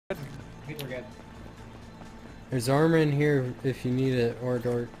I think we're good. There's armor in here if you need it, or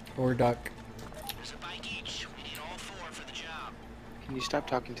duck. There's a bike each. We need all four for the job. Can you stop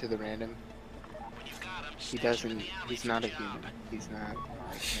talking to the random? When you've got him, He stash him in doesn't. the alley He's for not the a job. human. He's not like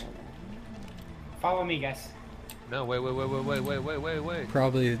normal. Follow me, guys. No, wait.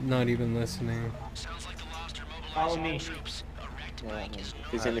 Probably not even listening. Sounds like the lost are Follow mobilizing me. all troops. A wrecked Yeah, I bike mean, is if no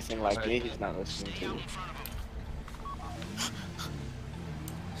he's good. anything like me, he's not listening to Stay you. out in front of him.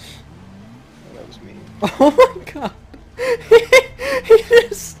 Oh, that was me. Oh my god.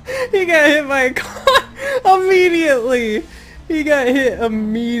 He got hit by a car immediately. He got hit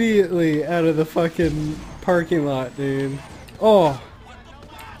immediately out of the fucking parking lot, dude. Oh.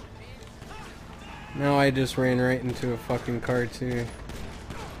 Now I just ran right into a fucking car too.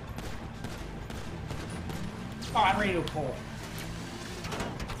 Oh, I'm ready to pull.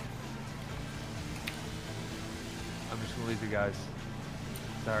 I'm just gonna leave you guys.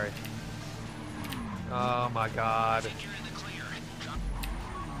 Sorry. Oh my god. Think you're in the clear. Drop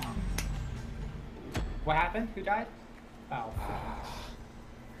What happened? Who died? Oh.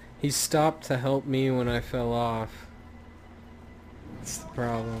 He stopped to help me when I fell off. That's the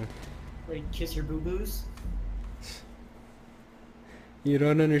problem. Ready to kiss your boo-boos? You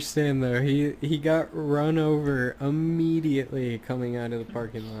don't understand though. He got run over immediately coming out of the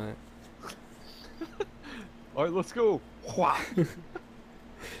parking lot. Alright, let's go.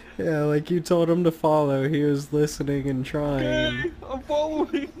 Yeah, like you told him to follow. He was listening and trying. Okay, I'm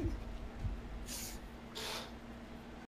following.